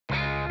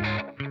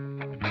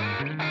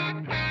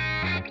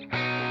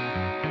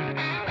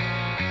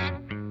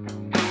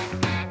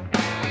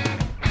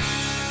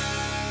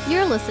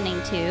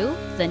listening to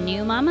the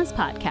New Mamas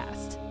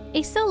Podcast,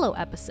 a solo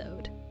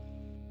episode.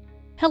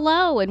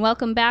 Hello, and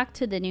welcome back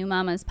to the New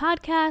Mamas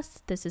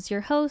Podcast. This is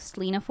your host,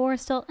 Lena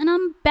Forrestal, and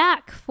I'm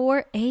back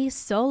for a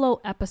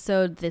solo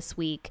episode this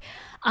week.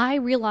 I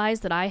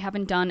realized that I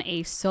haven't done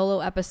a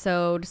solo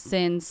episode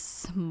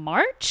since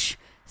March,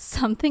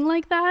 something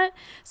like that.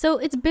 So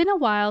it's been a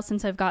while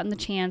since I've gotten the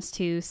chance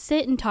to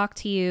sit and talk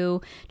to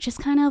you just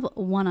kind of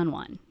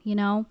one-on-one,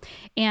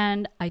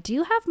 And I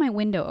do have my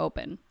window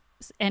open.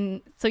 And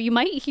so you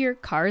might hear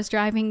cars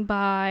driving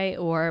by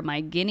or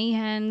my guinea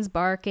hens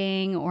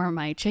barking or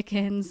my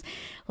chickens.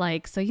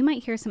 So you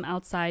might hear some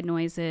outside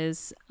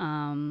noises.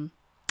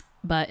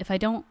 But if I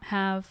don't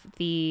have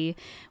the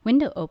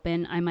window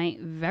open, I might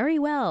very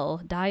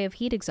well die of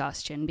heat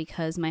exhaustion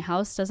because my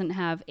house doesn't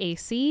have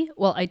AC.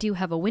 Well, I do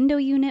have a window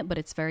unit, but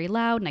it's very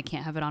loud and I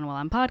can't have it on while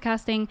I'm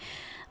podcasting.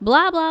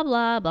 Blah, blah,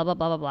 blah, blah, blah,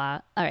 blah, blah, blah.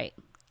 All right,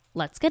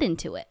 let's get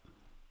into it.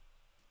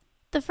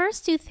 The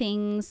first two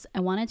things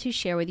I wanted to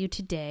share with you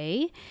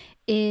today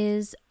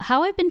is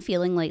how I've been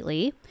feeling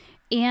lately,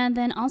 and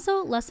then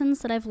also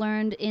lessons that I've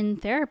learned in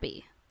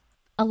therapy.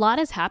 A lot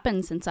has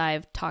happened since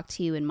I've talked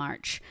to you in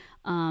March.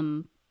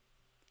 The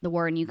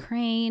war in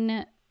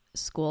Ukraine,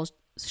 school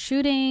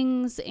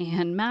shootings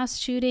and mass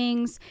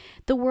shootings.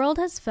 The world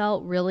has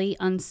felt really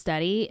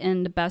unsteady,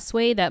 and the best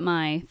way that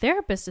my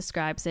therapist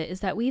describes it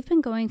is that we've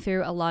been going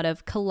through a lot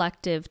of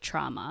collective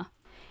trauma.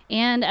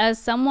 And as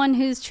someone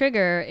whose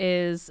trigger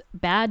is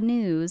bad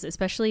news,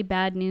 especially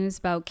bad news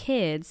about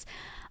kids,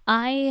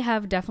 I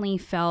have definitely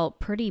felt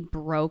pretty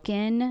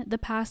broken the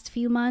past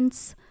few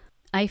months.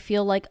 I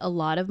feel like a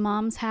lot of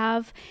moms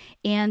have,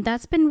 and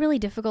that's been really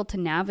difficult to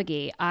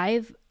navigate.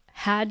 I've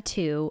had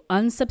to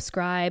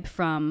unsubscribe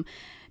from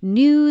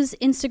news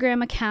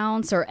Instagram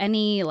accounts or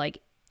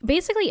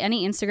basically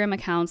any Instagram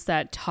accounts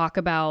that talk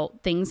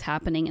about things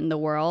happening in the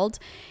world.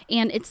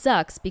 And it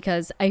sucks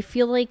because I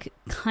feel like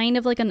kind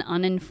of like an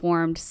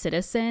uninformed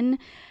citizen.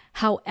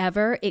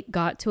 However, it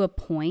got to a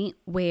point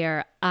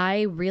where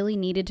I really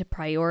needed to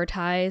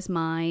prioritize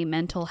my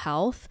mental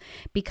health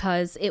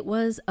because it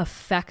was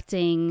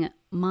affecting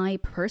my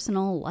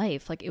personal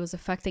life. It was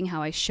affecting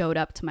how I showed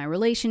up to my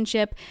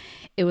relationship.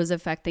 It was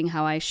affecting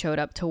how I showed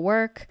up to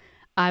work.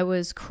 I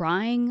was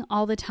crying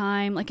all the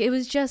time. It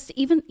was just,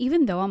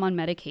 even though I'm on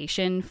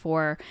medication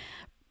for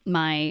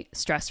my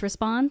stress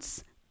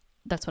response,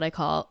 that's what I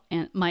call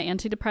my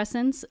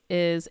antidepressants,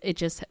 is it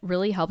just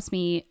really helps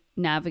me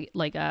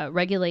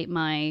regulate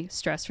my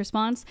stress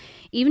response.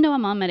 Even though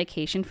I'm on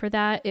medication for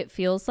that, it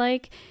feels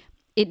like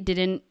it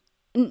didn't,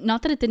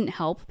 not that it didn't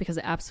help, because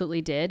it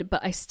absolutely did,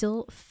 but I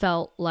still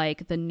felt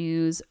like the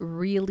news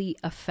really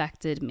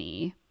affected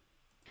me.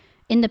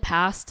 In the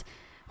past,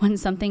 when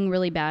something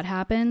really bad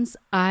happens,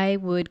 I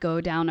would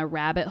go down a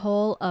rabbit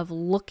hole of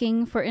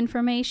looking for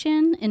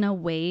information in a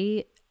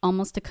way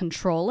almost to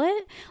control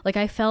it.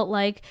 I felt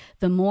like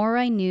the more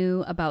I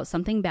knew about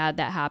something bad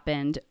that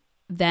happened,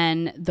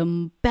 then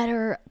the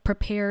better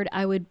prepared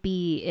I would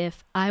be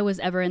if I was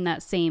ever in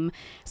that same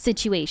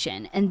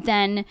situation. And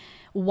then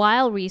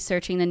while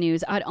researching the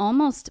news, I'd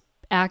almost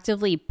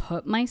actively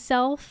put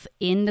myself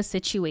in the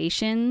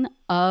situation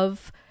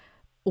of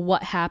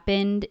what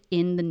happened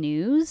in the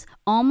news,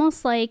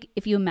 almost like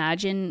if you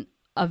imagine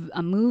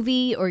a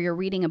movie or you're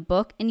reading a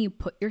book and you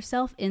put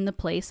yourself in the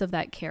place of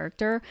that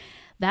character.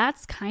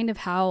 That's kind of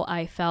how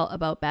I felt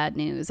about bad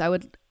news. I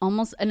would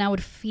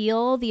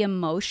feel the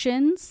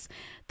emotions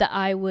that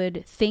I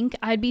would think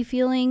I'd be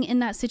feeling in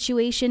that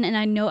situation. And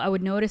I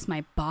would notice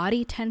my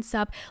body tense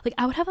up.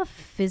 I would have a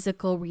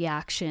physical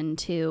reaction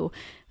to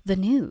the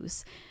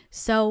news.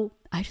 So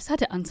I just had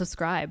to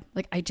unsubscribe.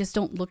 I just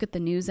don't look at the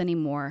news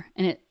anymore.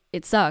 And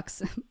it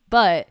sucks,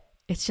 but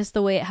it's just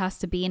the way it has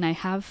to be. And I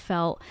have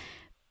felt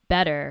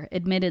better,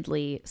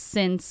 admittedly,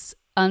 since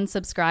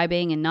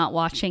unsubscribing and not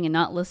watching and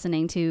not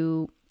listening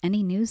to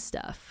any news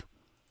stuff.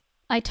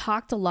 I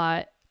talked a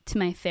lot to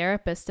my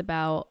therapist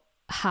about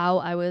how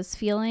I was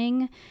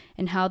feeling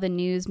and how the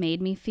news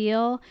made me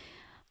feel,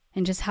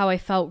 and just how I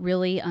felt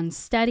really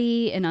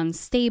unsteady and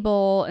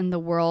unstable, and the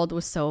world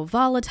was so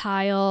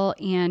volatile.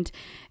 And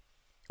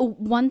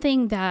one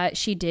thing that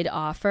she did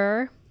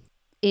offer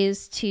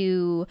is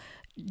to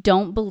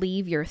don't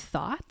believe your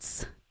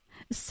thoughts.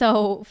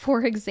 So,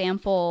 for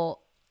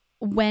example,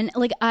 when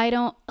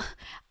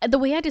the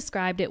way I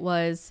described it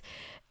was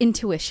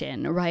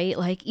intuition, right?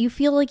 You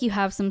feel like you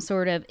have some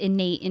sort of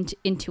innate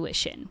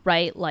intuition,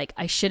 right?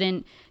 I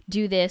shouldn't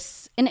do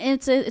this. And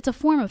it's a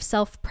form of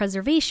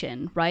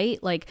self-preservation, right?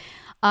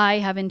 I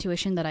have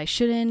intuition that I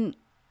shouldn't,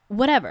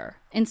 whatever,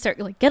 insert,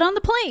 get on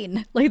the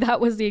plane. That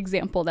was the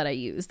example that I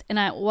used. And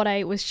what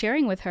I was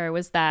sharing with her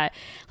was that,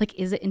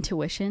 is it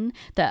intuition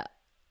that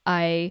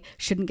I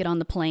shouldn't get on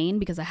the plane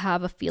because I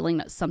have a feeling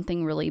that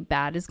something really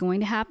bad is going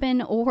to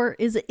happen, or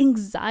is it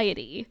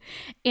anxiety?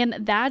 And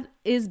that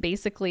is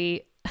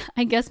basically,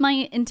 I guess,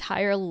 my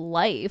entire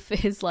life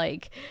is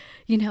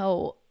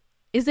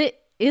is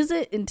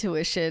it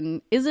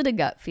intuition? Is it a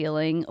gut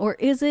feeling? Or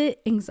is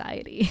it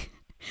anxiety?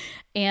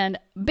 And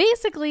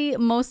basically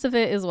most of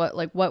it is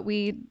what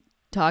we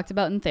talked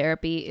about in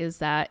therapy is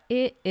that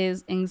it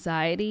is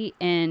anxiety,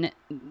 and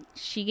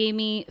she gave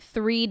me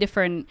three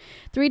different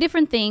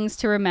things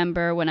to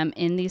remember when I'm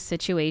in these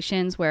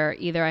situations where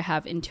either I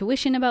have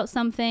intuition about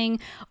something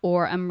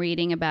or I'm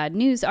reading a bad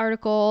news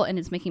article and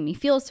it's making me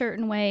feel a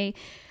certain way.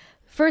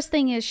 First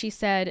thing is, she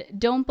said,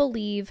 don't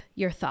believe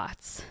your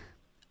thoughts,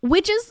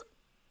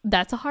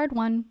 that's a hard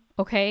one.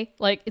 Okay.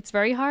 Like, it's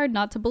very hard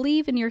not to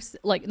believe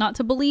not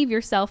to believe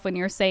yourself when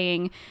you're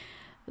saying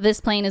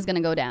this plane is going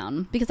to go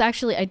down. Because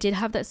actually I did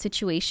have that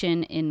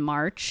situation in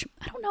March.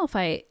 I don't know if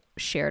I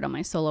shared on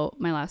my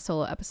last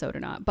solo episode or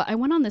not, but I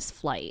went on this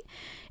flight.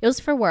 It was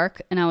for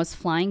work and I was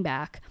flying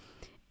back,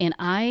 and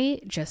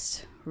I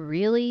just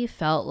really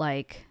felt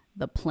like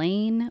the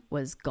plane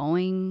was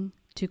going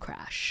to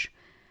crash.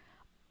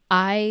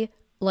 I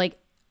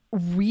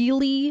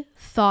really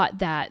thought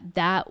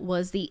that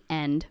was the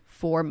end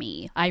for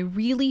me. I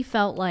really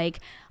felt like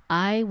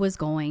I was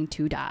going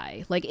to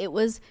die. Like, it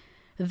was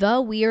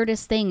the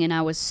weirdest thing, and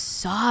I was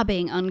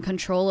sobbing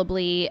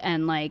uncontrollably,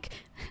 and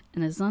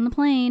this is on the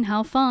plane,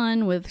 how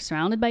fun,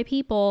 surrounded by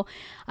people.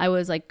 I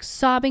was like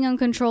sobbing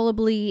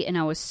uncontrollably, and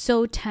I was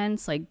so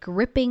tense, like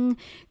gripping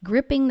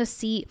the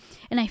seat,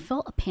 and I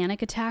felt a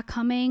panic attack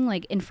coming.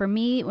 And for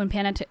me, when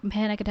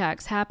panic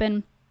attacks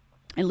happen,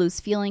 I lose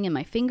feeling in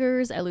my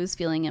fingers, I lose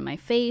feeling in my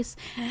face,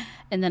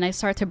 and then I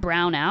start to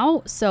brown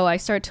out. So I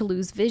start to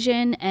lose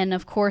vision, and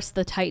of course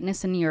the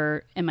tightness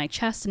in my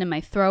chest and in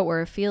my throat,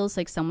 where it feels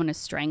like someone is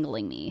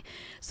strangling me.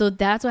 So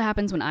that's what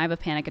happens when I have a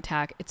panic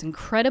attack. It's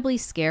incredibly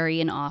scary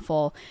and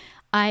awful.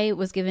 I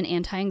was given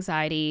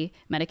anti-anxiety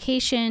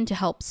medication to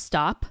help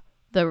stop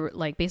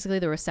basically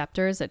the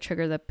receptors that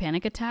trigger the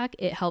panic attack.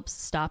 It helps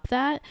stop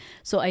that.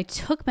 So I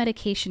took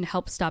medication to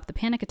help stop the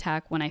panic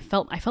attack when I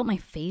felt my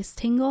face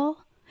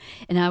tingle.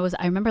 And I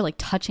remember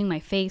touching my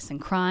face and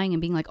crying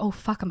and being like, oh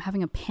fuck, I'm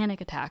having a panic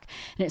attack.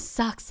 And it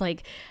sucks.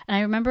 And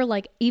I remember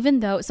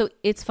so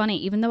it's funny,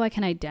 even though I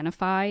can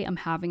identify I'm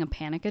having a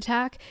panic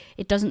attack,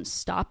 it doesn't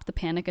stop the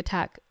panic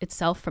attack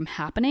itself from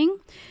happening,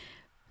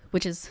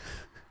 which is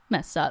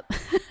messed up.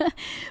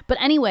 But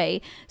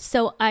anyway,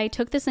 so I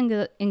took this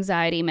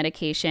anxiety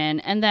medication,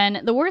 and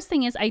then the worst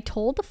thing is I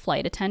told the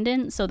flight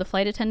attendant. So the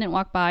flight attendant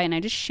walked by and I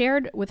just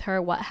shared with her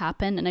what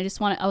happened. And I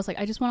just want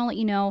to let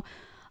you know,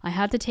 I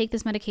had to take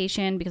this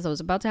medication because I was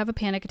about to have a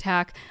panic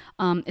attack.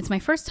 It's my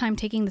first time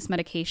taking this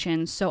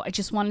medication, so I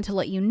just wanted to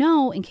let you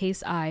know in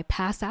case I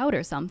pass out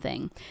or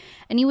something.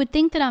 And you would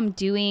think that I'm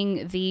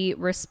doing the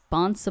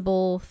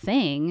responsible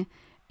thing,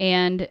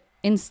 and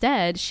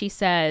instead she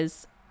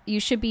says, you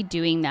should be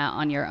doing that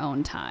on your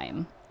own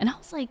time. And I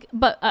was like,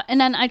 and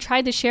then I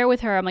tried to share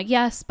with her, I'm like,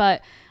 yes,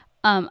 but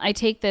I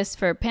take this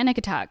for panic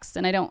attacks,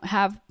 and I don't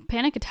have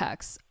panic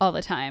attacks all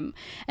the time.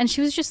 And she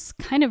was just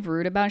kind of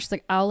rude about it. She's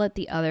like, I'll let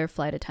the other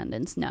flight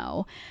attendants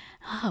know.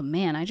 Oh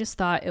man, I just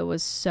thought it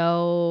was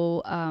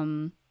so,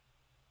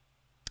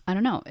 I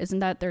don't know. Isn't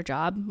that their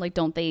job?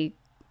 Don't they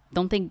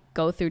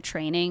go through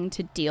training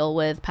to deal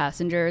with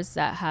passengers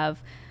that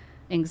have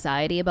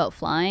anxiety about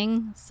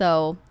flying?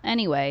 So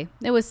anyway,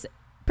 it was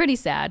pretty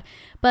sad.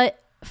 But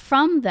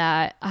from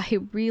that, I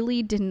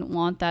really didn't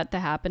want that to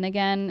happen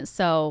again.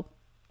 So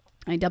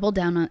I doubled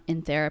down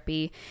in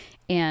therapy,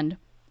 and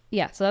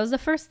yeah, so that was the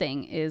first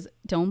thing, is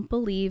don't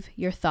believe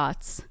your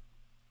thoughts.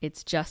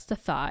 It's just a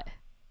thought.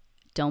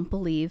 Don't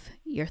believe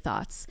your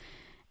thoughts.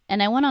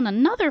 And I went on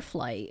another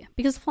flight,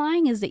 because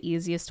flying is the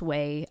easiest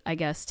way, I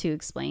guess, to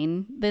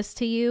explain this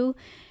to you.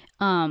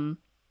 I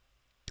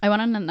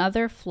went on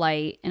another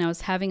flight, and I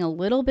was having a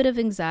little bit of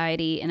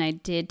anxiety, and I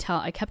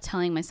kept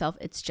telling myself,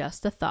 it's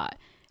just a thought.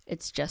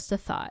 It's just a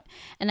thought.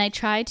 And I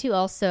tried to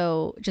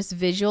also just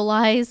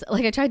visualize,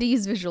 I tried to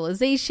use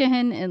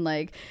visualization,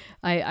 and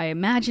I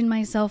imagined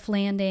myself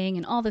landing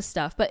and all this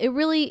stuff. But it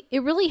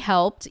really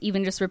helped,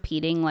 even just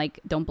repeating,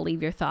 don't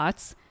believe your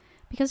thoughts,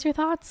 because your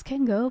thoughts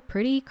can go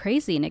pretty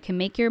crazy, and it can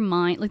make your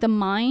mind, the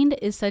mind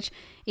is such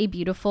a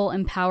beautiful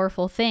and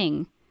powerful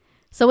thing.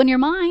 So when your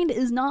mind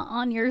is not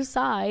on your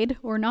side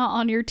or not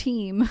on your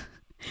team,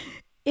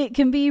 it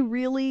can be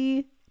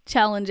really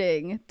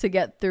challenging to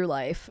get through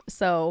life.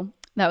 So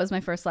that was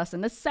my first lesson.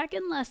 The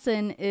second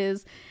lesson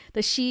is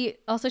that she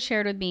also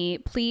shared with me,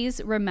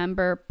 please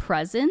remember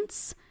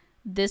presence.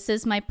 This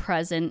is my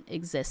present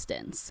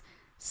existence.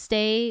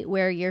 Stay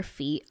where your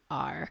feet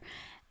are.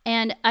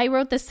 And I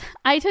wrote this,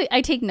 I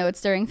take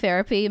notes during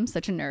therapy. I'm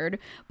such a nerd,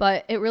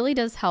 but it really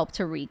does help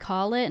to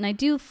recall it. And I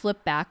do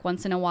flip back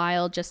once in a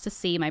while just to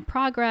see my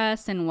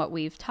progress and what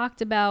we've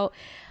talked about.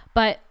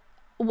 But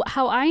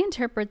how I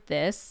interpret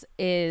this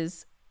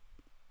is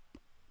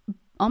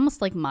almost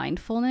like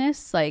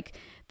mindfulness,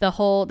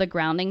 the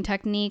grounding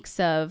techniques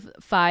of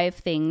 5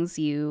 things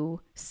you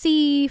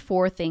see,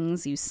 4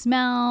 things you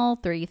smell,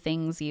 3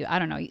 things I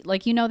don't know,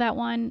 you know that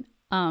one?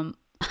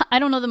 I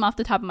don't know them off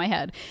the top of my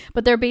head,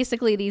 but they're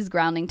basically these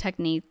grounding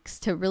techniques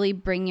to really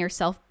bring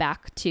yourself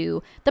back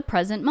to the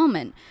present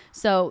moment.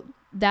 So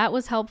that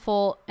was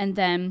helpful. And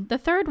then the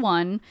third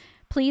one,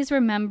 please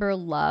remember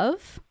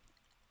love.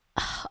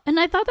 And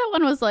I thought that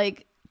one was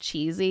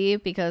cheesy,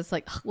 because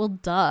well,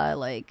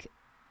 duh,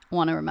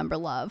 want to remember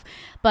love.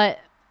 But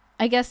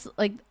I guess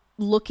like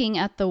looking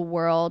at the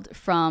world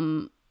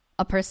from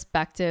a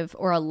perspective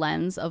or a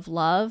lens of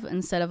love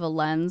instead of a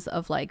lens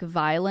of like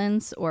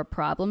violence or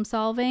problem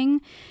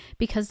solving,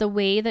 because the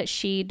way that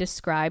she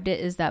described it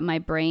is that my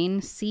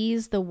brain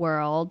sees the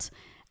world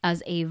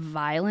as a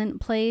violent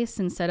place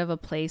instead of a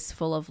place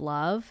full of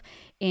love,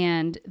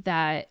 and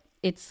that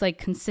it's like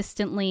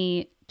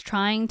consistently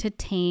trying to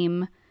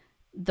tame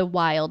the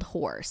wild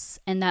horse,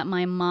 and that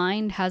my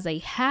mind has a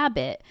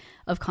habit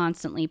of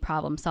constantly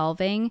problem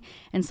solving.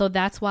 And so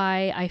that's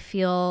why I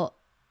feel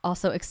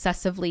also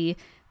excessively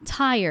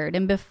tired.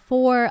 And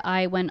before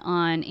I went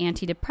on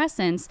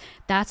antidepressants,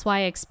 that's why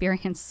I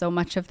experienced so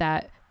much of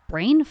that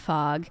brain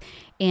fog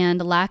and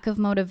lack of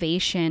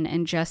motivation,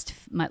 and just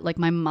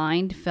my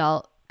mind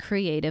felt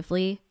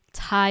creatively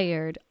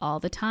tired all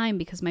the time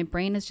because my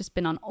brain has just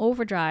been on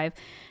overdrive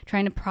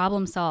trying to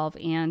problem solve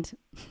and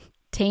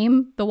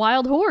tame the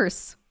wild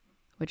horse,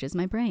 which is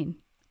my brain.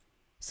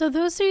 So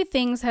those three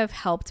things have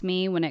helped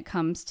me when it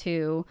comes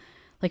to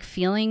like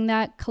feeling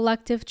that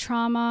collective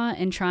trauma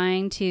and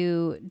trying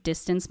to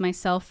distance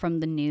myself from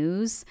the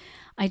news.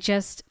 I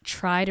just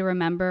try to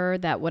remember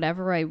that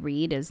whatever I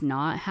read is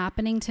not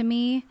happening to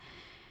me.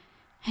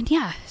 And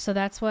yeah, so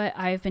that's what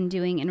I've been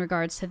doing in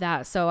regards to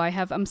that. So I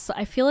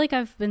feel like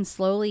I've been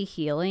slowly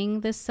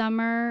healing this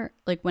summer,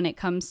 like when it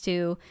comes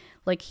to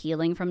like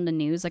healing from the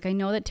news. Like I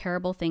know that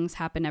terrible things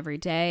happen every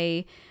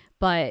day,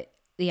 but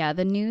yeah,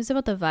 the news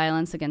about the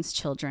violence against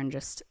children,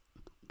 just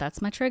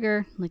that's my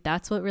trigger. Like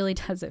that's what really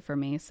does it for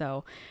me.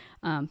 So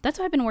that's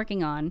what I've been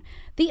working on.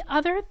 The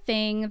other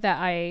thing that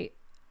I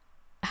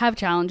have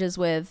challenges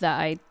with that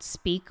I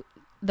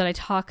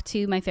talk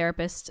to my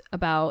therapist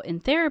about in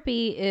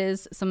therapy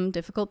is some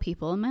difficult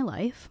people in my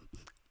life.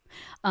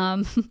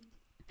 I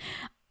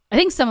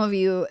think some of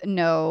you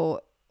know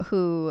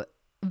who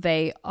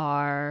they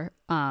are.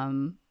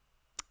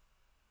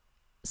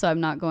 So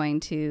I'm not going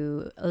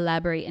to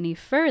elaborate any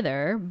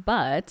further,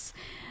 but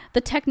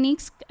the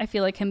techniques I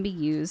feel like can be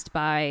used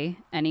by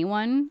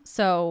anyone.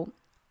 So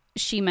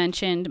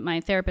my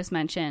therapist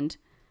mentioned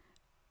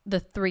the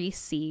 3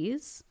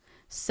 C's.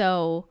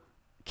 So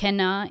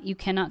you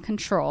cannot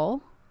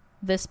control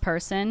this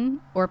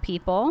person or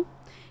people.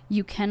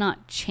 You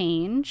cannot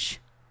change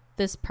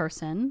this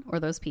person or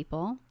those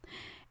people.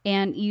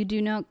 And you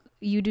do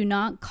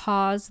not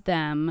cause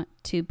them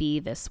to be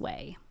this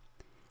way.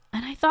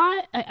 And I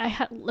thought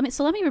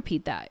let me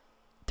repeat that.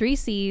 3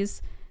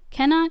 C's: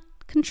 cannot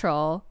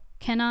control,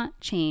 cannot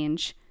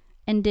change,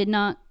 and did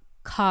not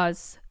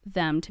cause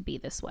them to be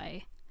this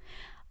way.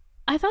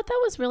 I thought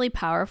that was really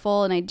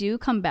powerful, and I do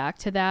come back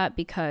to that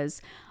because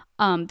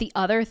the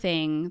other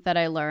thing that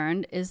I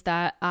learned is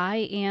that I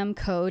am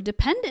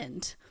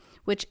codependent,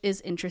 which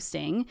is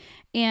interesting.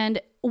 And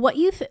what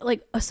you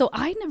so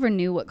I never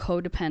knew what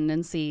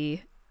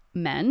codependency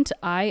meant.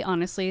 I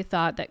honestly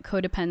thought that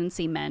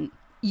codependency meant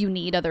you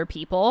need other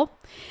people,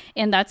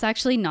 and that's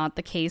actually not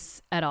the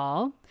case at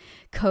all.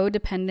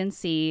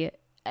 Codependency,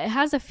 it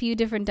has a few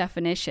different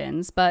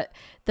definitions, but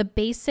the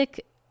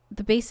basic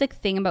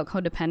thing about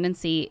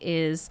codependency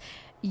is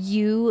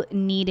you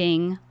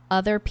needing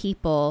other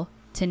people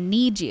to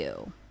need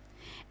you.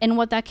 And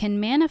what that can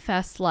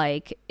manifest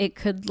like, it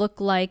could look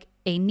like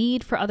a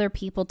need for other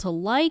people to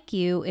like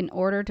you in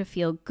order to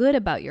feel good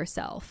about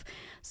yourself.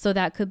 So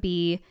that could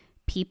be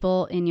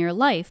people in your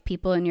life,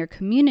 people in your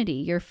community,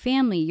 your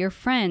family, your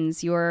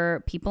friends,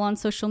 your people on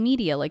social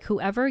media, like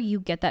whoever you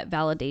get that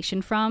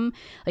validation from,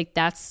 like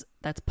that's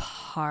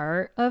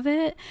part of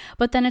it.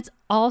 But then it's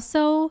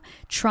also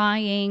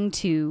trying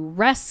to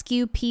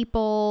rescue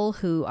people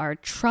who are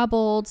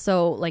troubled.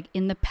 So like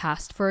in the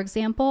past, for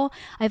example,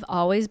 I've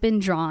always been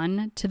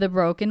drawn to the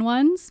broken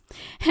ones.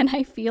 And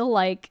I feel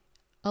like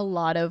a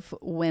lot of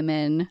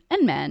women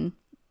and men,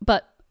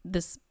 but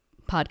this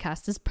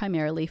podcast is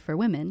primarily for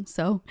women.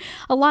 So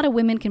a lot of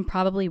women can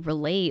probably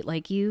relate.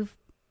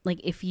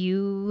 If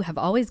you have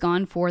always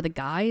gone for the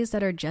guys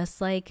that are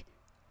just like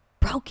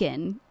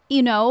broken,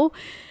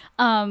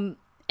 and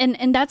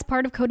that's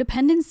part of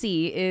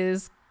codependency,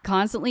 is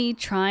constantly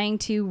trying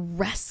to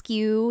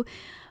rescue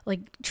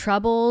like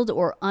troubled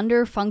or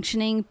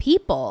under-functioning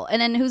people,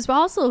 and then whose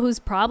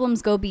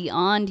problems go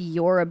beyond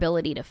your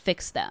ability to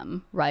fix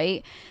them,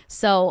 right?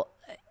 So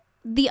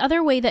the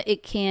other way that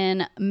it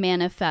can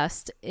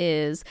manifest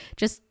is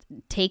just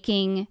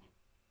taking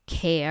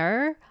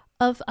care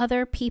of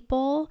other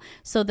people.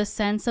 So the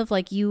sense of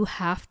like you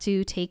have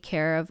to take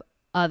care of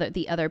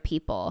the other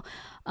people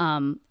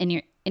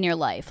in your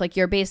life. Like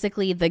you're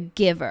basically the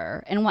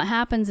giver. And what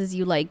happens is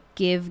you like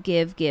give,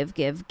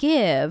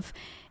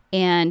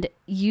 and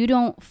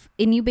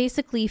you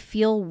basically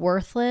feel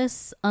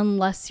worthless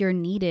unless you're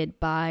needed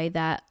by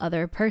that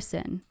other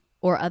person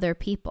or other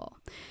people.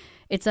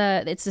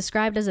 It's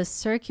described as a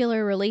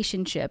circular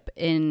relationship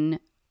in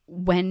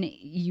when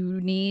you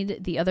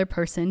need the other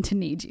person to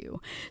need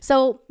you.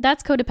 So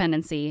that's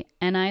codependency.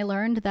 And I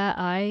learned that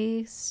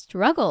I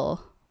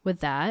struggle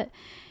with that.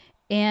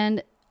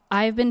 And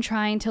I've been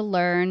trying to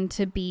learn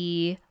to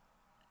be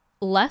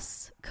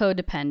less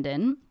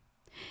codependent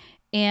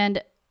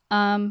And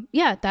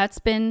yeah, that's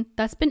been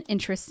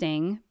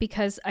interesting,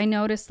 because I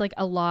noticed like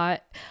a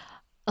lot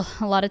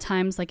of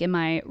times, like in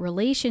my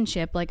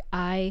relationship, like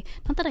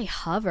not that I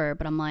hover,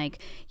 but I'm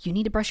like, you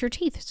need to brush your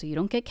teeth so you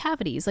don't get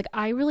cavities. Like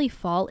I really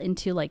fall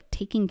into like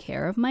taking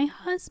care of my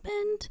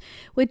husband,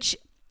 which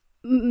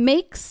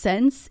makes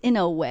sense in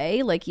a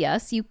way. Like,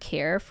 yes, you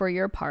care for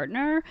your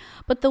partner,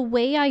 but the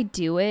way I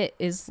do it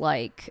is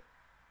like,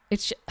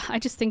 I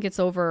just think it's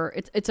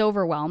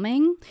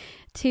overwhelming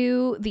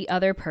to the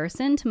other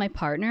person, to my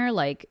partner,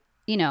 like,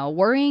 you know,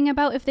 worrying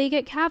about if they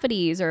get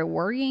cavities, or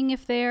worrying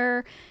if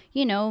they're,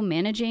 you know,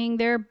 managing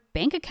their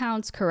bank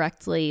accounts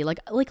correctly. Like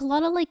a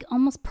lot of like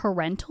almost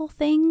parental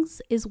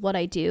things is what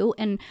I do.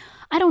 And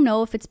I don't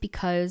know if it's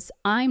because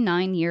I'm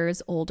 9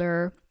 years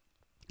older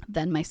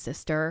than my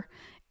sister.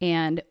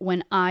 And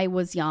when I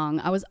was young,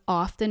 I was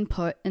often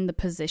put in the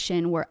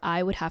position where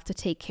I would have to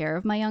take care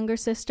of my younger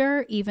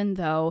sister, even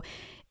though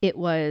it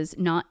was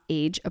not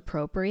age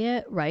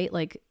appropriate, right?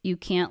 Like you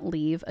can't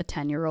leave a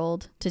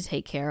 10-year-old to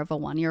take care of a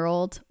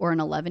 1-year-old, or an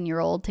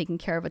 11-year-old taking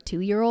care of a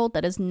 2-year-old.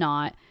 That is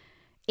not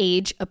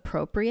age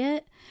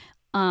appropriate.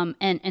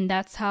 And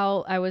that's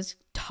how I was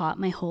taught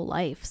my whole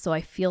life. So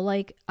I feel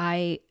like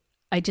I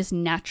just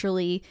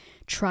naturally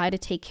try to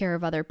take care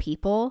of other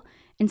people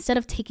instead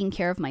of taking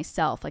care of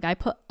myself. Like I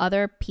put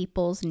other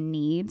people's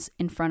needs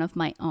in front of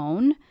my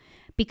own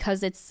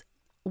because it's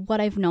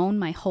what I've known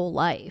my whole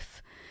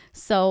life.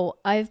 So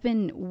I've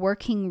been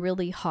working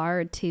really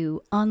hard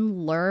to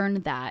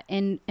unlearn that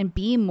and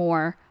be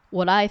more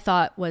what I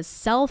thought was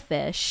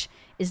selfish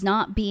is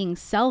not being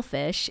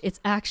selfish. It's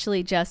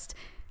actually just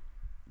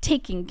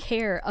taking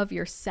care of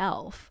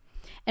yourself.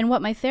 And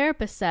what my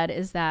therapist said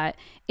is that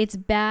it's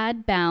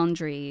bad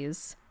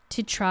boundaries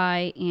to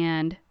try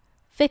and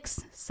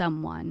fix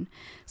someone.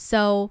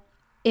 So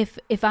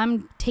if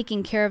I'm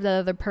taking care of the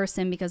other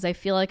person because I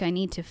feel like I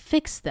need to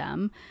fix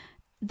them,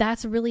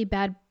 that's really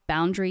bad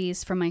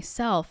boundaries for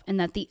myself, and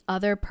that the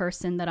other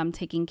person that I'm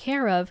taking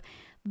care of,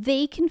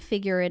 they can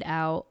figure it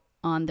out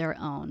on their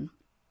own.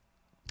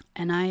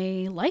 And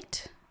I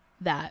liked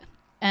that.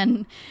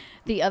 And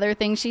the other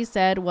thing she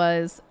said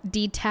was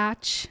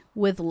detach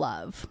with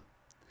love.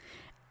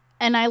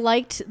 And I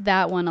liked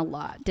that one a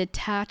lot,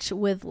 detach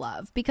with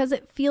love, because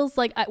it feels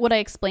like what I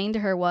explained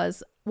to her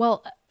was,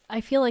 well, I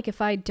feel like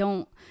if I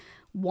don't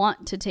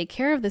want to take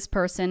care of this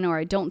person, or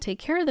I don't take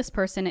care of this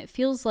person, it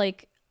feels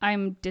like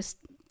I'm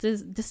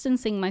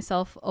distancing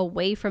myself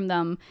away from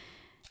them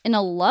in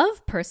a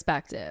love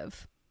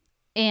perspective.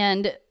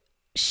 And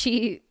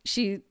she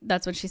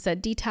that's what she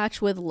said,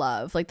 detach with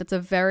love. Like that's a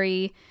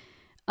very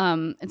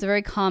it's a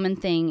very common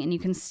thing, and you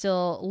can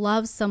still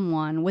love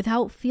someone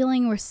without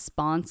feeling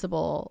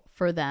responsible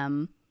for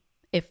them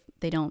if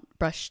they don't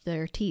brush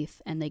their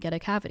teeth and they get a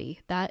cavity.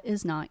 That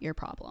is not your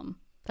problem.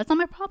 That's not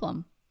my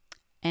problem.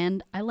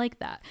 And I like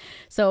that.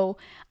 So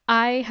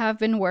I have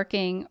been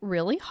working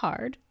really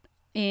hard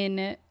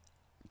in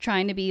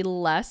trying to be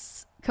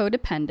less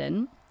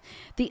codependent.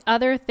 The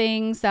other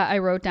things that I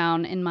wrote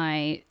down in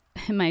my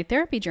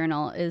therapy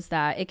journal is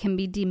that it can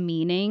be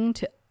demeaning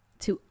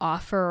to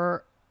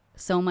offer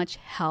so much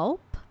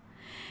help,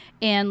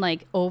 and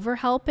like over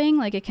helping,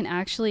 like it can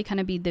actually kind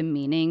of be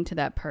demeaning to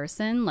that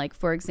person. Like,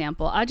 for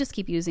example, I just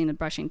keep using the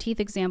brushing teeth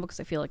example because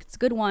I feel like it's a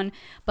good one,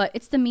 but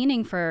it's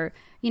demeaning for,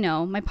 you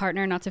know, my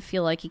partner not to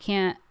feel like he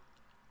can't,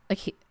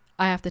 like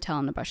I have to tell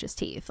him to brush his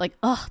teeth. Like,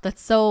 oh,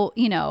 that's so,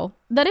 you know,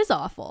 that is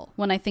awful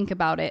when I think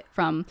about it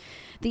from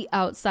the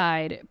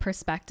outside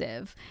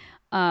perspective.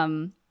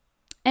 And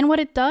what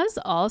it does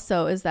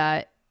also is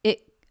that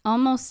it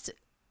almost,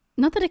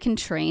 not that it can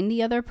train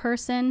the other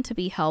person to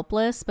be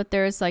helpless, but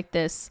there's like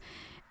this,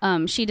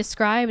 she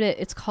described it,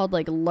 it's called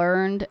like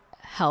learned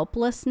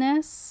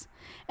helplessness.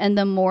 And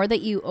the more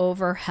that you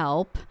over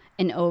help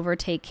and over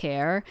take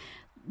care,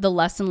 the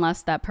less and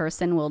less that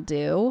person will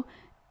do.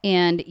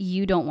 And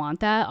you don't want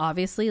that,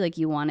 obviously, like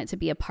you want it to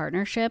be a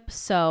partnership.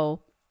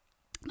 So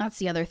that's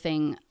the other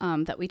thing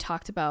that we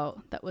talked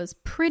about that was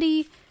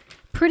pretty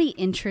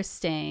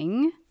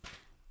interesting.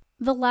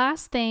 The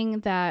last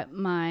thing that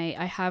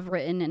I have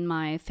written in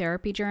my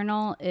therapy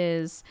journal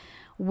is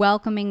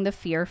welcoming the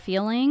fear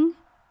feeling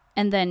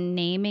and then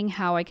naming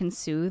how I can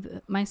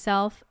soothe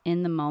myself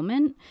in the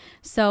moment.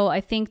 So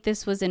I think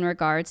this was in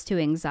regards to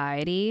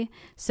anxiety.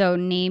 So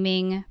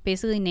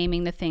basically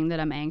naming the thing that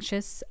I'm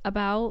anxious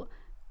about,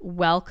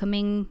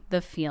 welcoming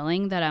the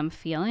feeling that I'm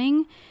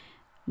feeling,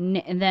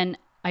 and then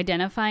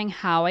identifying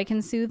how I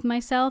can soothe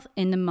myself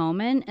in the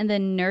moment, and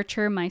then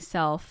nurture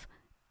myself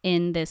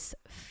in this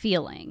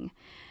feeling,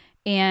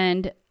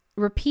 and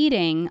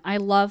repeating, I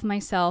love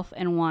myself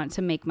and want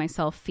to make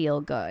myself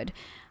feel good.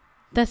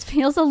 That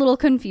feels a little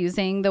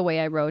confusing the way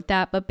I wrote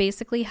that, but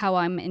basically how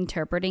I'm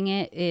interpreting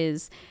it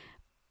is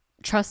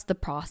trust the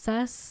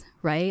process,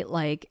 right?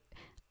 Like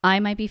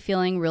I might be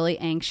feeling really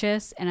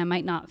anxious and I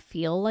might not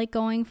feel like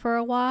going for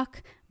a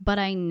walk, but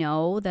I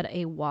know that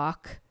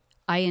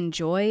I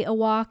enjoy a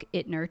walk,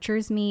 it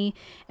nurtures me,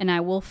 and I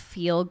will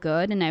feel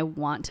good, and I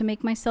want to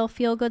make myself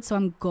feel good, so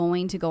I'm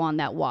going to go on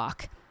that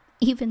walk.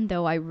 even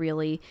though I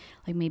really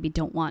like maybe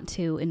don't want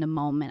to in the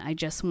moment. I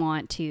just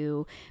want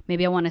to,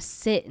 maybe I want to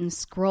sit and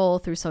scroll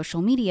through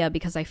social media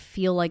because I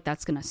feel like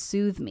that's going to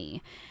soothe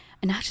me.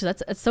 And actually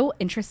it's so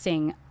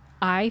interesting.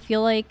 I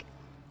feel like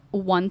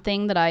one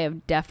thing that I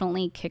have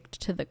definitely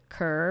kicked to the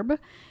curb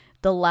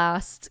the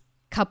last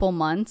couple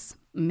months,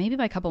 maybe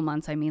by couple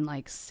months, I mean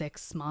like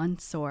 6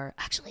 months, or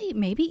actually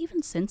maybe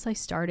even since I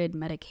started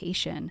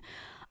medication,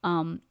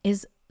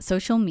 is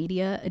social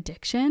media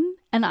addiction.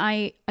 And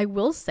I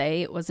will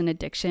say it was an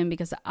addiction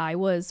because I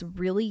was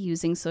really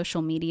using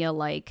social media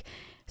like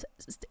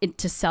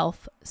to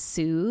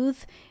self-soothe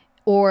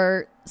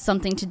or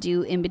something to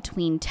do in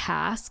between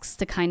tasks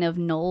to kind of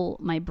null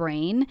my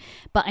brain.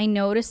 But I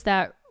noticed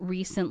that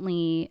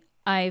recently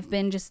I've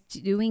been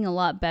just doing a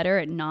lot better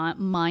at not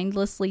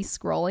mindlessly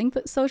scrolling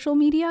social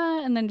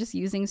media and then just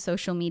using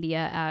social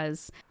media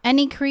as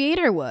any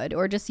creator would,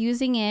 or just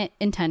using it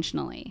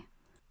intentionally,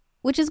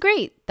 which is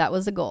great. That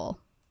was a goal.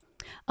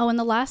 Oh, and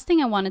the last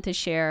thing I wanted to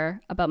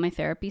share about my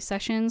therapy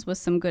sessions was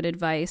some good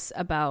advice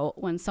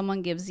about when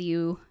someone gives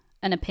you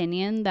an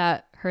opinion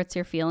that hurts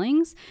your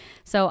feelings.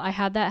 So I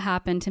had that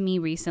happen to me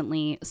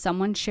recently.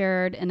 Someone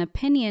shared an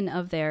opinion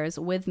of theirs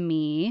with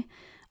me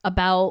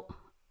about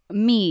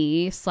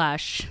me /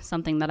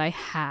 something that I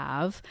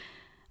have.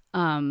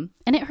 And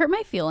it hurt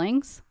my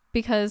feelings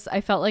because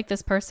I felt like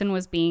this person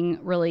was being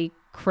really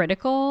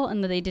critical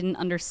and that they didn't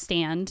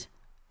understand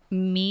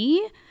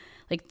me.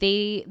 Like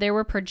they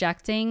were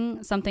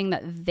projecting something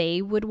that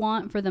they would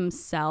want for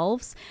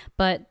themselves,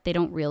 but they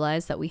don't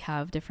realize that we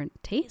have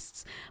different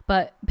tastes.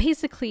 But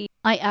basically,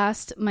 I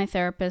asked my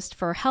therapist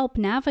for help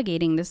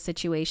navigating this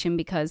situation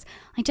because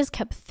I just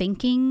kept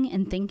thinking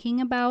and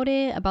thinking about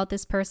it, about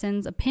this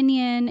person's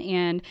opinion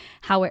and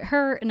how it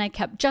hurt. And I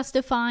kept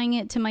justifying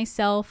it to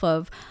myself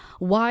of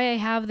why I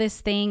have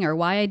this thing or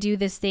why I do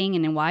this thing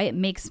and why it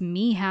makes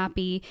me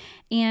happy.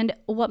 And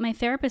what my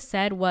therapist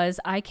said was,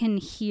 I can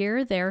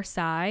hear their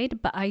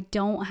side, but I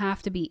don't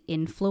have to be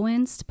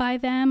influenced by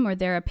them or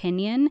their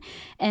opinion.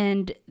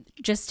 And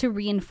just to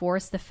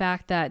reinforce the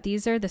fact that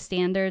these are the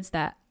standards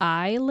that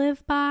I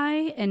live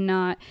by and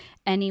not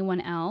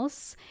anyone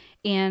else.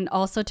 And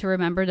also to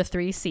remember the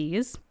 3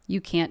 C's.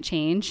 You can't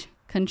change,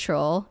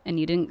 control, and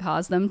you didn't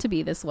cause them to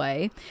be this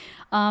way.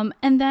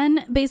 And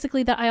then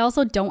basically that I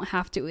also don't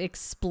have to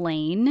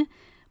explain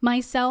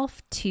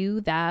myself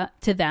to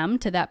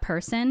that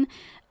person.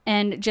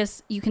 And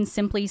just, you can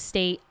simply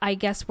state, I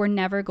guess we're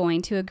never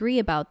going to agree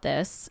about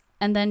this,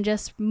 and then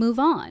just move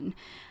on.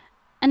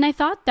 And I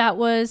thought that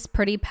was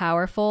pretty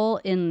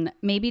powerful in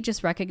maybe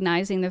just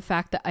recognizing the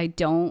fact that I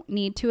don't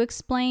need to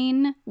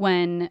explain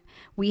when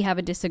we have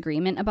a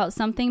disagreement about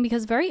something,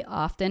 because very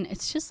often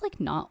it's just like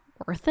not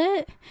worth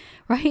it,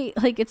 right?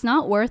 Like it's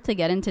not worth to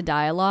get into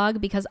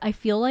dialogue, because I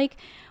feel like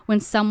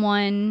when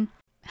someone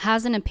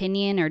has an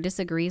opinion or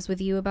disagrees with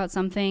you about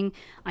something,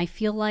 I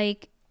feel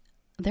like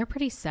they're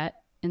pretty set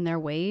in their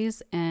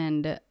ways,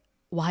 and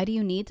why do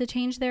you need to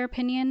change their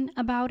opinion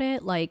about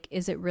it? Like,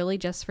 is it really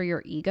just for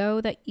your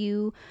ego that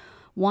you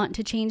want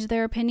to change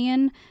their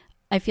opinion?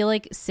 I feel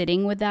like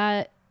sitting with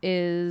that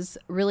is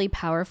really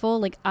powerful.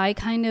 Like, I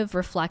kind of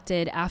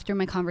reflected after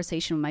my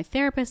conversation with my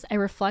therapist, I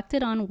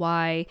reflected on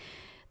why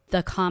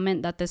the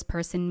comment that this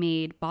person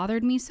made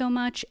bothered me so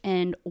much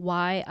and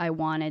why I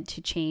wanted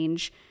to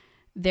change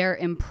their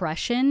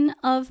impression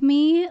of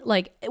me.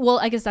 Like, well,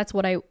 I guess that's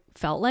what I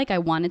felt like. I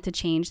wanted to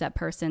change that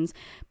person's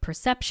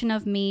perception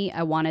of me.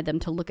 I wanted them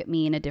to look at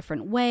me in a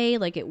different way.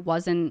 Like, it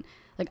wasn't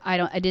like,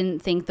 I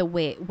didn't think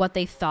what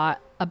they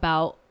thought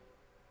about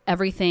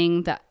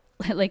everything that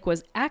like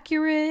was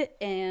accurate.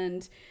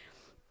 And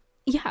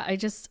yeah,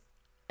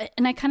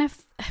 I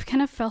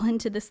kind of fell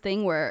into this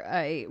thing where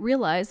I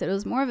realized that it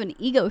was more of an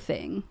ego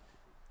thing.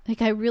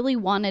 Like, I really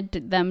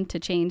wanted them to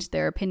change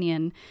their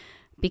opinion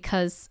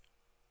because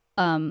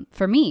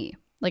for me,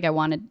 like, I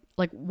wanted,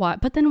 like, why,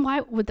 but then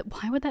why would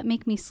that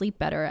make me sleep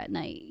better at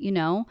night? You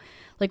know,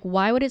 like,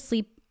 why would it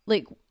sleep?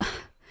 Like,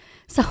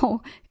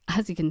 so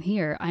as you can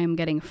hear, I am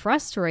getting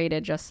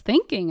frustrated just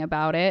thinking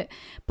about it.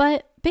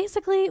 But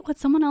basically what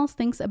someone else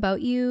thinks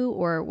about you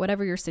or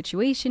whatever your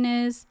situation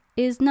is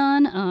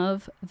none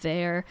of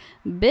their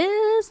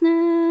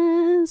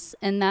business.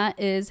 And that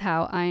is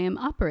how I am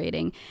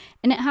operating.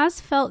 And it has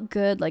felt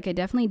good. Like, I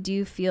definitely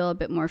do feel a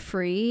bit more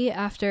free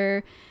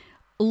after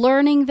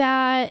learning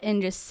that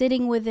and just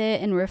sitting with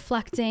it and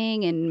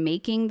reflecting and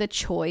making the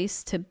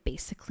choice to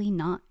basically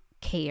not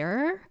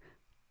care,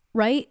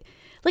 right?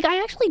 Like,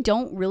 I actually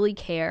don't really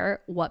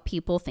care what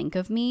people think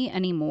of me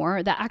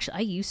anymore. That actually, I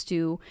used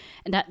to,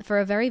 and that for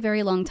a very,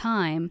 very long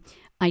time,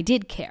 I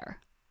did care.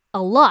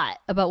 a lot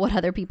about what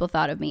other people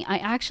thought of me. I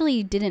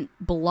actually didn't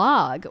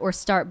blog or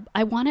start.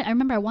 I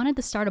remember I wanted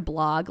to start a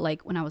blog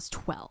like when I was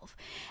 12.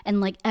 And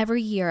like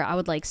every year I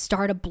would like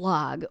start a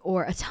blog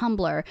or a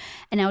Tumblr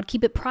and I would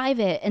keep it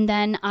private and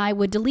then I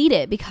would delete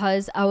it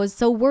because I was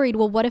so worried,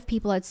 well, what if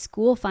people at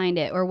school find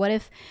it? Or what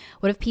if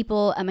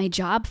people at my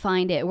job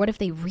find it? Or what if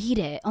they read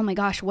it? Oh my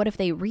gosh, what if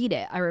they read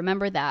it? I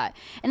remember that.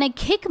 And I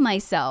kick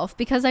myself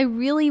because I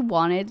really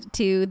wanted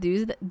to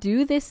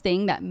do this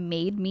thing that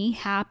made me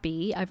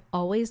happy. I've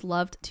always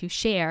loved to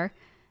share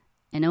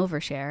and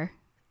overshare,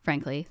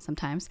 frankly,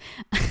 sometimes.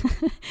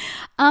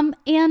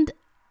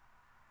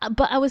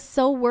 But I was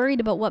so worried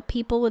about what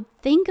people would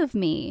think of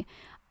me.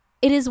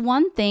 It is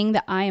one thing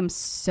that I am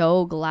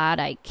so glad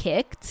I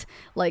kicked.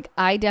 Like,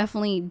 I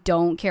definitely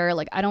don't care.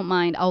 Like, I don't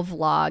mind. I'll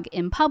vlog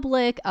in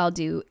public. I'll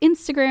do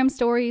Instagram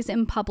stories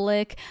in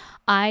public.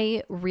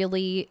 I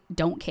really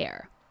don't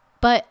care.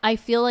 But I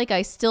feel like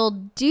I still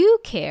do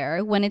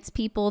care when it's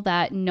people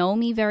that know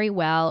me very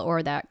well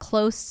or that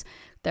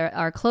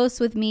are close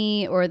with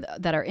me or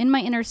that are in my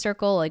inner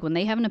circle. Like when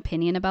they have an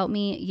opinion about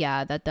me,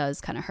 yeah, that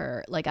does kind of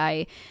hurt. Like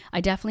I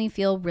definitely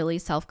feel really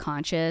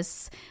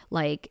self-conscious.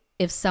 Like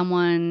if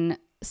someone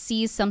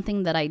sees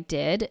something that I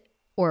did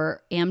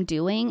or am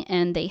doing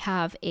and they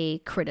have a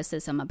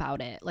criticism about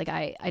it, like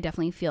I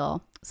definitely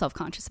feel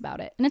self-conscious about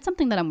it. And it's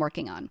something that I'm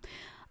working on.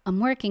 I'm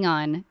working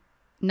on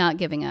not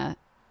giving a,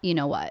 you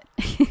know what,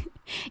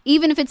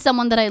 even if it's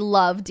someone that I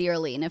love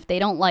dearly. And if they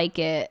don't like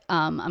it,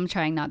 I'm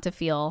trying not to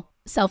feel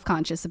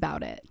self-conscious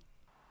about it.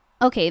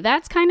 Okay,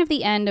 that's kind of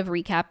the end of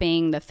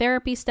recapping the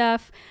therapy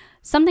stuff.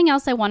 Something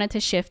else I wanted to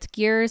shift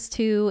gears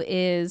to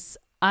is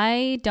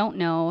I don't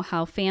know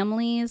how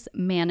families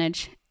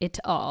manage it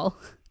all.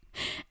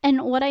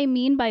 And what I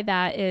mean by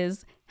that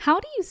is, how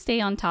do you stay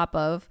on top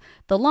of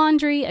the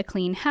laundry, a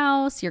clean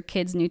house, your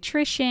kids'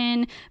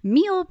 nutrition,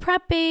 meal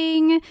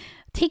prepping,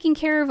 taking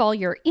care of all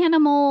your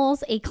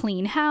animals, a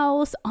clean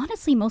house?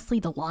 Honestly,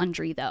 mostly the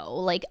laundry though.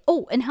 Like,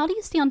 oh, and how do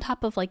you stay on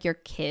top of like your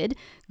kid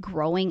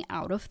growing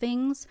out of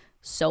things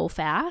so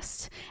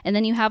fast? And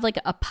then you have like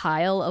a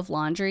pile of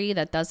laundry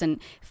that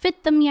doesn't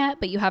fit them yet,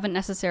 but you haven't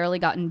necessarily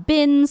gotten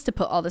bins to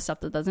put all the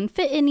stuff that doesn't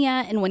fit in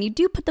yet. And when you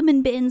do put them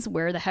in bins,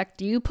 where the heck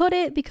do you put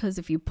it? Because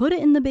if you put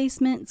it in the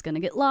basement, it's going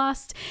to get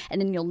lost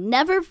and then you'll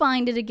never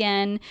find it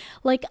again.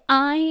 Like,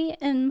 I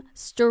am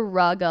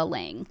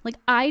struggling. Like,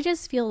 I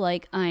just feel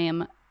like I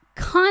am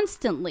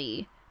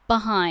constantly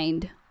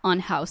behind on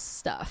house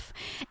stuff.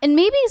 And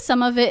maybe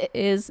some of it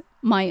is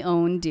my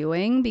own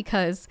doing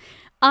because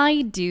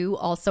I do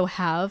also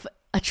have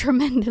a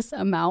tremendous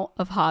amount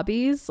of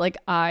hobbies. Like,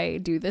 I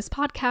do this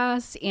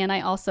podcast and I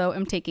also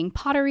am taking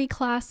pottery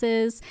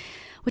classes,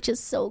 which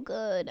is so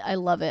good. I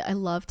love it. I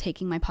love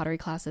taking my pottery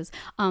classes.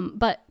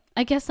 But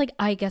I guess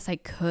I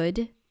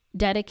could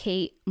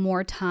dedicate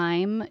more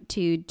time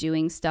to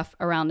doing stuff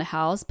around the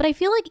house. But I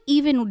feel like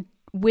even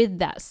with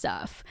that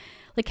stuff,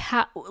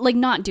 like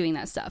not doing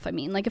that stuff, I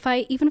mean, like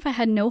even if I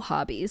had no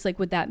hobbies, like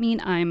would that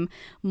mean I'm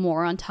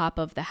more on top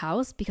of the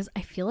house? Because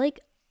I feel like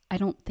I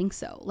don't think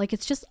so. Like,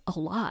 it's just a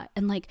lot.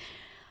 And like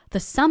the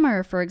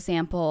summer, for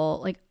example,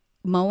 like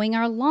mowing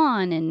our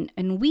lawn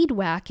and weed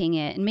whacking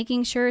it and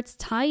making sure it's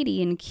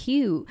tidy and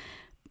cute.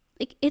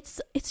 Like,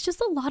 it's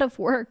just a lot of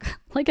work.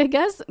 Like, I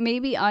guess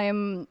maybe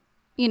I'm,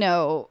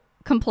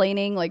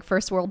 complaining like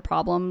first world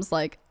problems,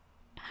 like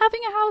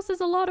having a house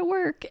is a lot of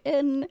work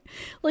and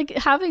like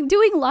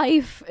doing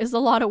life is a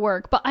lot of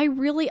work. But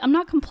I'm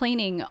not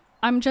complaining.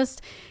 I'm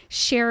just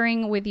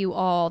sharing with you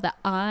all that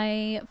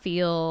I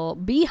feel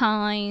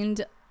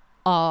behind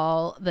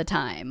all the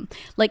time.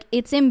 Like,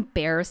 it's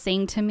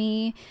embarrassing to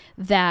me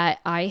that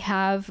I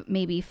have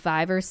maybe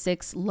 5 or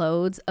 6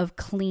 loads of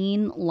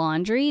clean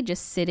laundry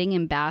just sitting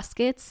in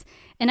baskets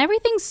and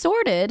everything's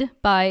sorted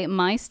by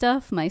my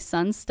stuff, my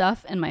son's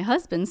stuff, and my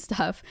husband's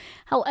stuff.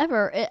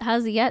 However, it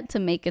has yet to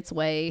make its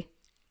way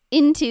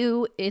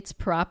into its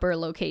proper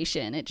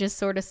location. It just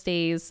sort of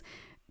stays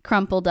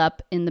crumpled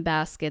up in the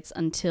baskets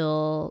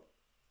until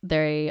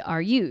they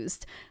are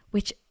used,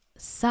 which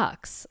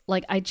sucks.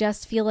 Like, I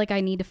just feel like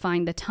I need to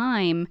find the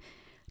time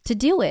to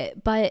do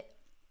it. But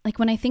like,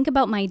 when I think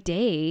about my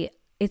day,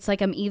 it's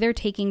like I'm either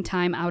taking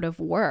time out of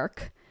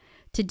work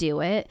to do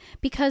it,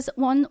 because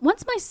once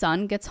my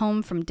son gets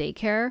home from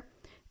daycare,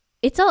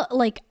 it's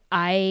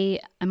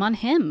I'm on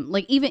him.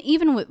 Like,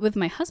 even with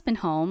my husband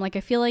home, like,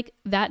 I feel like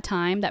that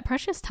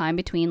precious time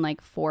between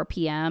like 4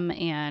 p.m.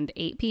 and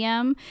 8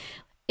 p.m.,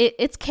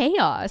 it's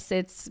chaos.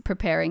 It's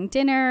preparing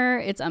dinner.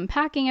 It's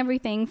unpacking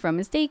everything from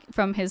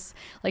his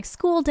like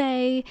school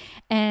day.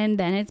 And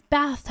then it's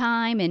bath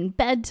time and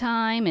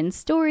bedtime and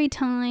story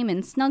time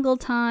and snuggle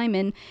time.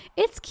 And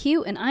it's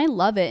cute and I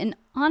love it. And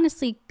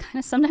honestly, kind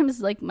of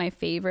sometimes like my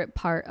favorite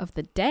part of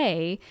the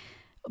day,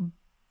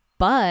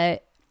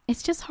 but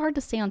it's just hard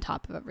to stay on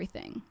top of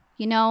everything.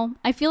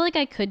 I feel like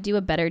I could do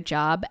a better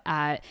job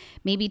at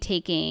maybe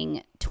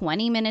taking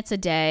 20 minutes a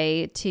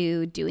day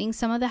to doing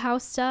some of the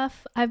house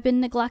stuff I've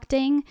been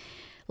neglecting,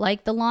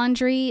 like the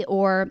laundry,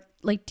 or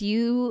like,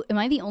 am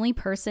I the only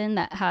person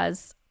that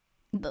has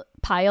the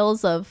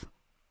piles of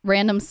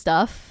random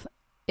stuff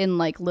in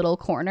like little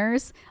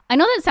corners. I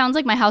know that sounds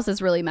like my house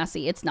is really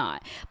messy. It's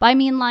not. But I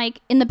mean,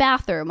 like in the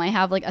bathroom, I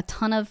have like a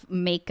ton of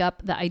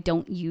makeup that I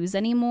don't use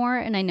anymore.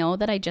 And I know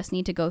that I just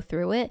need to go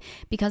through it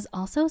because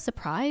also,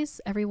 surprise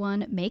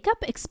everyone, makeup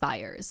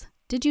expires.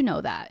 Did you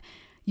know that?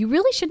 You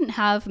really shouldn't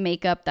have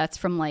makeup that's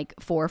from like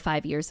 4 or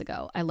 5 years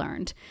ago. I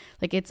learned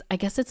like I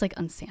guess it's like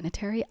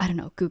unsanitary. I don't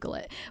know. Google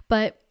it.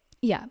 But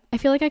yeah, I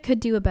feel like I could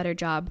do a better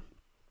job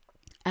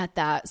at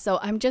that. So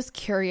I'm just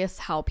curious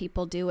how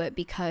people do it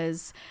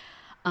because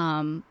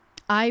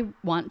I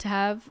want to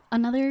have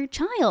another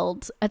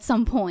child at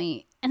some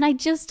point, and I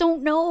just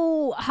don't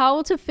know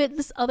how to fit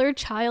this other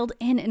child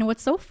in. And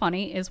what's so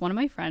funny is one of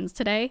my friends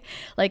today,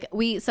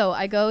 so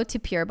I go to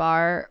Pure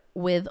Barre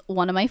with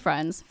one of my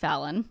friends,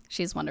 Fallon.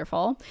 She's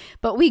wonderful,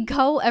 but we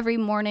go every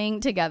morning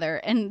together.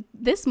 And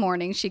this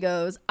morning she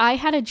goes, "I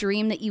had a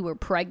dream that you were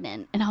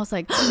pregnant." And I was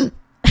like,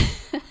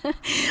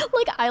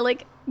 I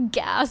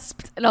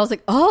gasped, and I was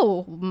like,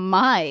 oh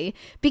my,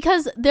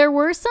 because there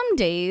were some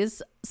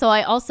days. So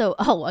I also,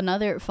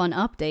 another fun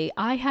update,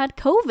 I had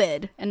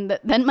COVID, and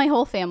then my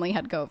whole family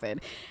had COVID,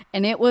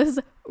 and it was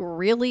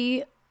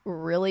really,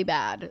 really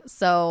bad.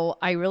 So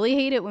I really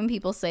hate it when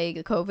people say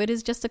COVID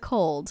is just a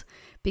cold,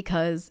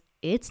 because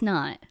it's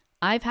not.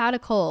 I've had a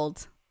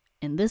cold,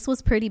 and this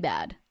was pretty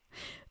bad.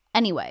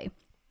 Anyway,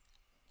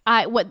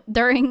 how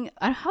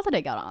did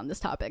I get on this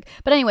topic?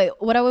 But anyway,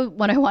 what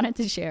I wanted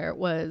to share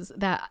was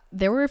that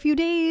there were a few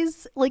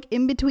days like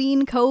in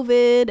between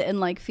COVID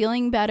and like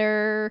feeling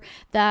better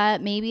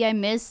that maybe I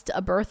missed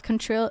a birth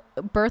control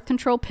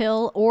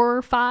pill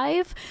or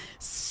 5.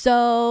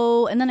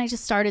 So, and then I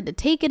just started to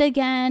take it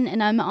again,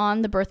 and I'm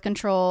on the birth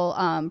control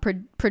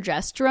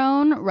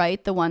progesterone,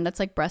 right? The one that's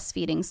like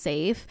breastfeeding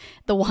safe.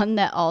 The one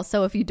that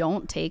also, if you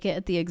don't take it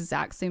at the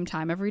exact same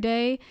time every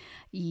day,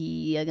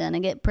 you're gonna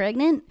get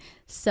pregnant.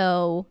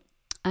 So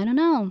I don't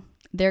know.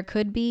 There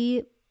could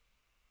be,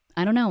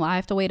 I don't know. I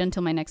have to wait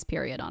until my next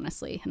period,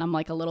 honestly. And I'm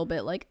like a little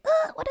bit like,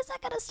 when is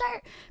that gonna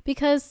start?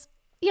 Because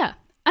yeah,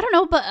 I don't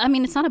know. But I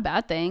mean, it's not a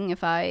bad thing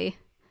if I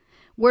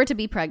were to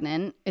be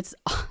pregnant. It's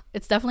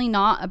definitely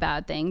not a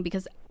bad thing,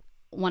 because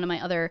one of my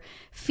other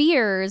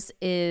fears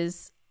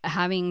is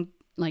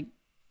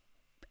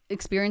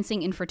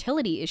experiencing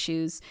infertility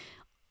issues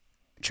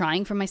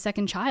trying for my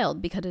second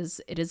child, because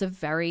it is a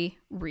very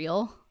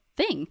real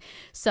thing.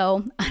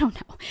 So I don't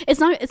know. It's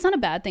not a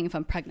bad thing if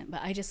I'm pregnant, but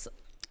I just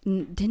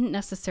didn't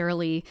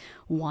necessarily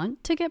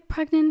want to get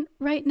pregnant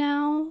right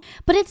now.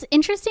 But it's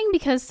interesting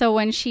because so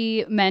when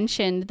she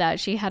mentioned that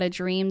she had a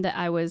dream that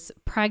I was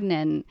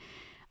pregnant,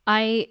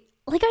 I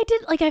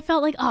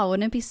felt like, oh,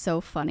 wouldn't it be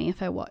so funny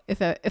if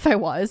I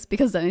was,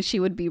 because then she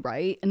would be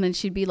right, and then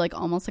she'd be like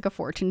almost like a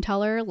fortune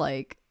teller,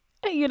 like,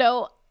 you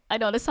know. I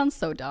know this sounds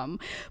so dumb,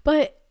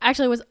 but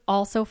actually what's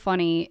also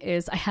funny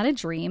is I had a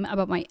dream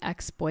about my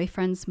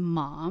ex-boyfriend's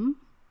mom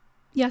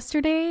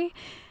yesterday.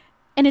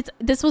 And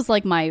this was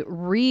like my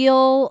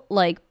real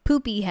like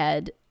poopy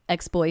head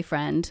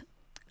ex-boyfriend.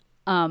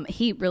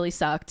 He really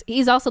sucked.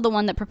 He's also the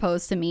one that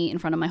proposed to me in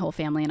front of my whole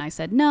family, and I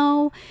said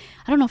no.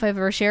 I don't know if I've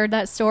ever shared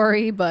that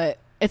story, but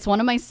it's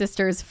one of my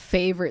sister's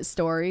favorite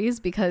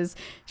stories, because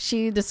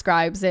she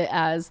describes it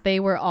as they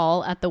were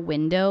all at the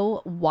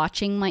window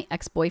watching my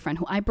ex-boyfriend,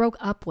 who I broke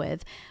up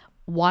with,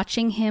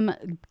 watching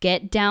him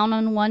get down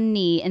on one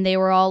knee, and they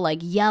were all like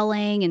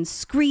yelling and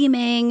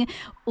screaming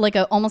like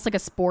almost like a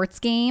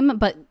sports game,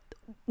 but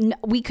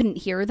we couldn't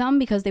hear them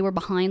because they were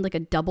behind like a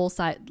double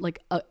side,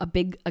 like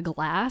a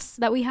glass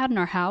that we had in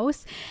our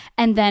house.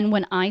 And then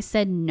when I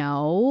said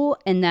no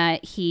and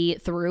that he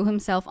threw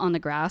himself on the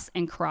grass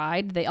and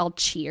cried, they all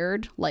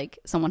cheered like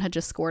someone had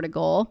just scored a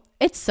goal.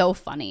 It's so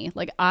funny.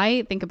 Like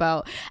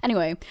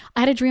anyway, I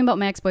had a dream about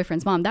my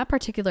ex-boyfriend's mom. That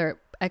particular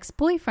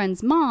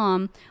ex-boyfriend's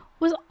mom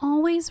was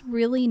always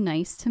really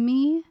nice to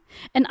me.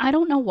 And I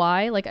don't know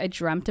why, like I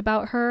dreamt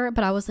about her,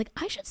 but I was like,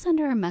 I should send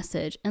her a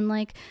message and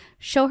like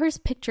show her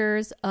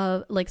pictures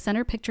of send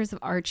her pictures of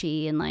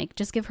Archie and like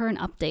just give her an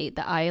update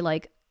that I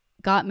like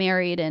got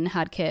married and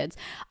had kids.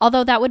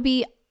 Although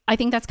I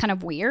think that's kind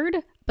of weird,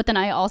 but then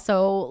I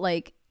also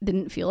like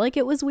didn't feel like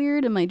it was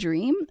weird in my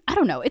dream. I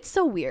don't know. It's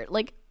so weird.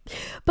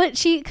 But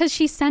because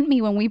she sent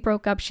me, when we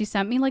broke up, she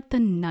sent me like the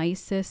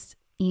nicest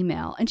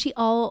email, and she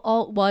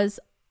was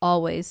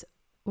always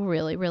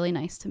really, really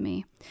nice to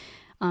me.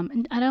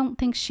 And I don't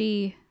think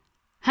she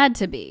had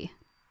to be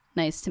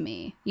nice to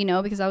me,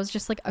 because I was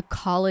just like a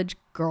college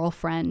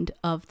girlfriend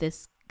of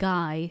this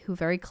guy who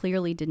very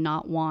clearly did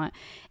not want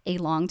a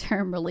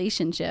long-term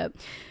relationship.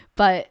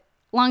 But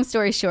long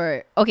story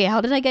short, okay,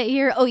 how did I get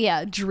here? Oh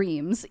yeah,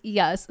 dreams.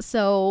 Yes.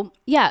 So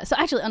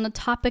actually on the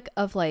topic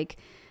of like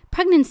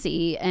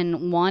pregnancy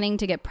and wanting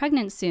to get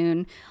pregnant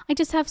soon, I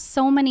just have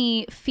so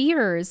many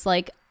fears.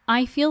 Like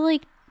I feel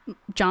like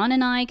John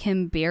and I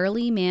can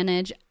barely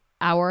manage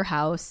our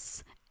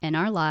house and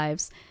our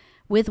lives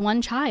with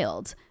one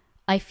child.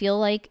 I feel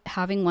like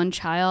having one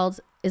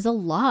child is a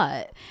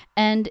lot.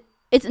 And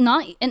it's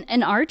not,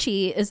 and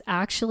Archie is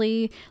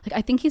actually, like,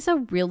 I think he's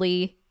a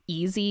really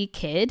easy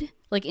kid,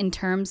 like in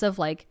terms of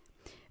like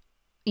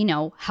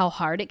how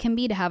hard it can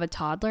be to have a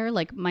toddler.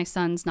 Like my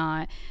son's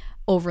not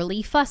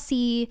overly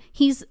fussy.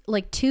 He's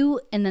like 2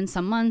 and then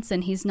some months,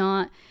 and he's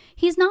not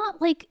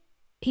like,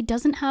 he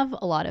doesn't have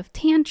a lot of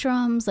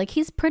tantrums. Like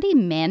he's pretty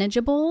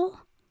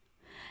manageable.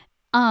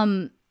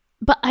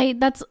 But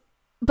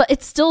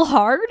it's still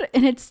hard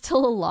and it's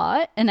still a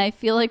lot. And I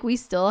feel like we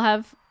still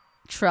have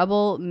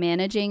trouble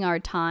managing our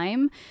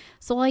time.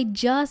 So I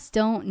just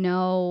don't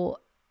know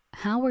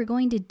how we're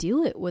going to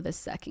do it with a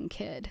second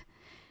kid.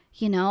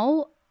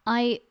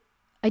 I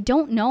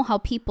don't know how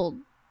people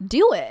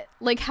do it.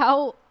 Like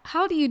how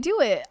do you do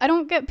it? I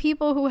don't get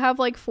people who have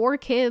like 4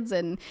 kids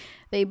and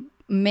they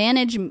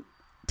manage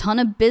ton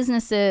of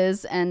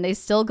businesses and they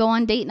still go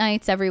on date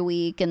nights every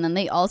week, and then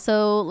they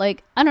also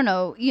like, I don't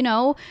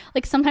know,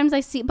 like sometimes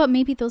I see, but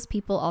maybe those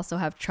people also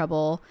have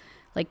trouble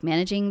like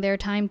managing their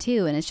time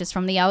too, and it's just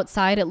from the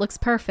outside it looks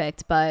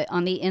perfect, but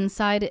on the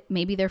inside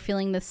maybe they're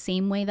feeling the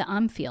same way that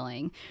I'm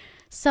feeling.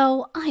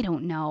 So I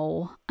don't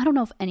know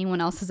if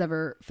anyone else has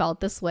ever felt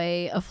this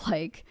way of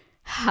like,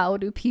 how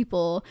do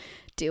people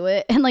do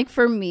it? And like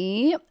for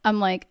me, I'm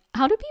like,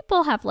 how do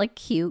people have like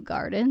cute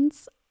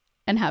gardens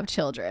and have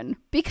children?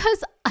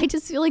 Because I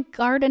just feel like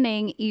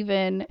gardening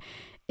even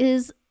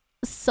is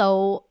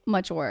so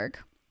much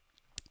work.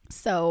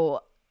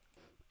 So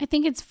I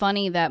think it's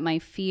funny that my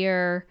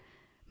fear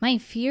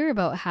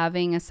about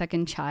having a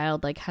second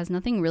child like has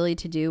nothing really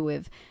to do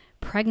with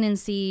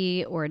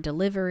pregnancy or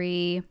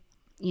delivery.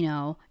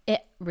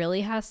 It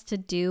really has to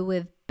do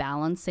with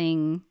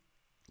balancing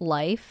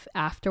life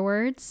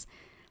afterwards.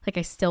 Like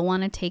I still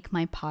want to take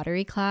my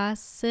pottery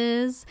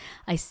classes.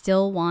 I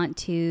still want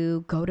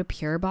to go to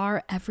Pure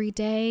Barre every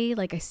day.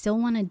 Like I still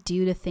want to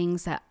do the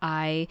things that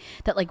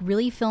like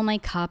really fill my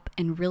cup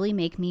and really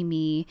make me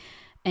me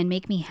and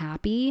make me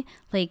happy.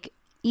 Like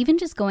even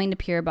just going to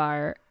Pure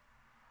Barre,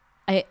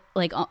 I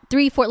like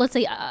 3, 4, let's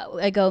say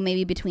I go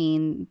maybe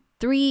between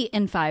 3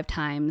 and 5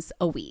 times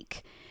a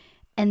week.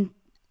 And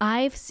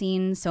I've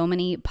seen so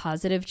many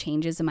positive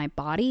changes in my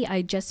body.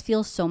 I just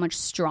feel so much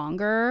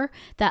stronger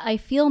that I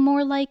feel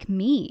more like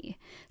me.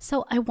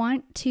 So I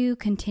want to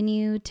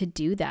continue to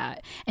do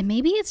that. And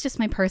maybe it's just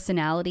my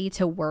personality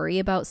to worry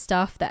about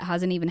stuff that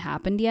hasn't even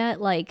happened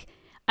yet. Like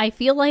I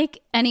feel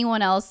like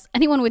anyone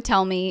would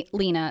tell me,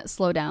 Lena,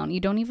 slow down.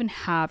 You're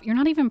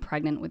not even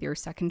pregnant with your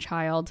second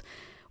child.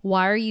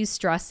 Why are you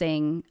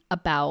stressing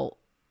about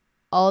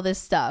all this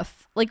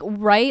stuff? Like,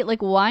 right?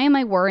 Like, why am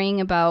I worrying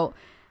about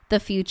the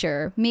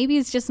future? Maybe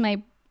it's just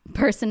my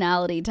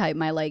personality type,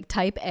 my like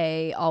type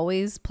A,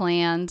 always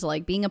planned,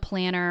 like being a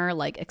planner,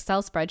 like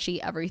Excel spreadsheet,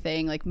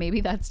 everything. Like maybe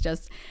that's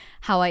just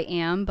how I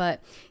am.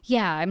 But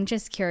yeah, I'm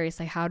just curious,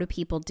 like how do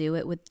people do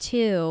it with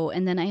 2?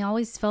 And then I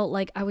always felt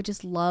like I would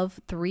just love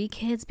 3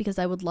 kids because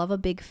I would love a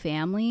big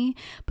family.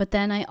 But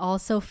then I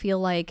also feel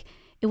like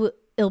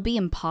it'll be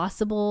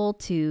impossible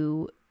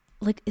to,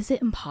 like, is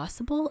it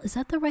impossible? Is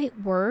that the right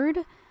word?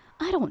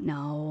 I don't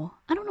know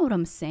what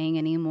I'm saying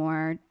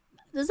anymore.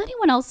 Does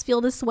anyone else feel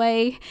this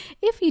way?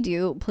 If you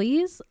do,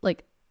 please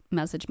like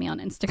message me on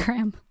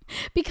Instagram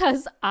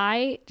because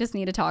I just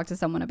need to talk to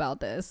someone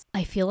about this.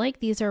 I feel like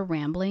these are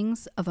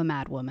ramblings of a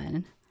mad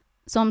woman.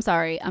 So I'm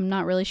sorry. I'm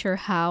not really sure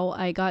how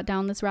I got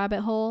down this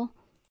rabbit hole.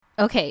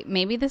 Okay,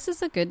 maybe this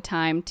is a good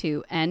time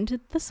to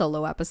end the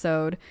solo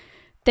episode.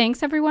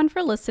 Thanks everyone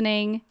for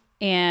listening.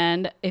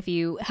 And if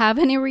you have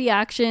any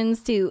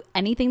reactions to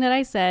anything that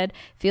I said,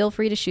 feel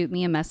free to shoot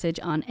me a message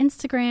on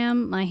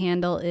Instagram. My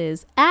handle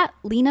is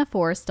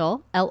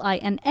 @LenaForrestal,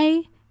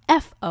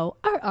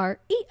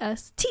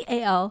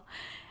 LINAFORRESTAL.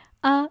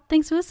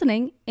 Thanks for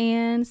listening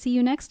and see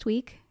you next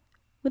week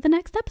with the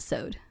next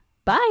episode.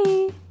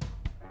 Bye.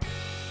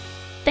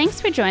 Thanks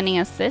for joining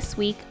us this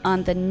week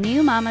on the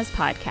New Mamas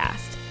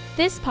Podcast.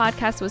 This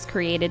podcast was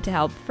created to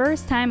help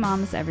first-time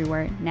moms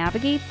everywhere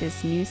navigate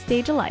this new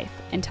stage of life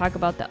and talk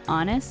about the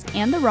honest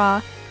and the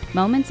raw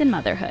moments in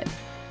motherhood.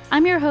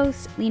 I'm your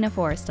host, Lena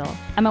Forrestal.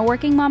 I'm a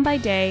working mom by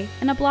day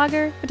and a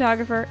blogger,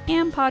 photographer,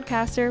 and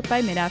podcaster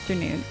by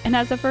mid-afternoon. And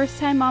as a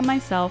first-time mom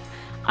myself,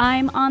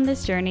 I'm on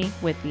this journey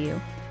with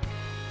you.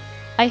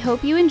 I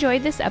hope you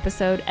enjoyed this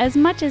episode as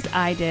much as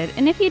I did.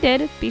 And if you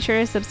did, be sure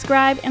to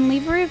subscribe and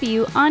leave a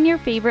review on your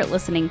favorite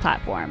listening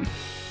platform.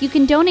 You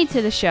can donate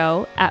to the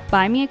show at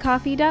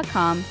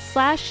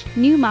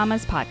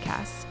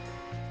buymeacoffee.com/newmamaspodcast.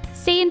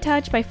 Stay in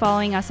touch by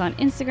following us on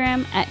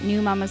Instagram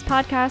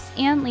 @newmamaspodcast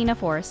and Lena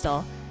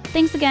Forrestal.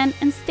 Thanks again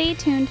and stay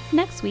tuned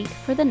next week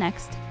for the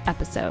next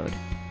episode.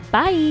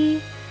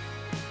 Bye!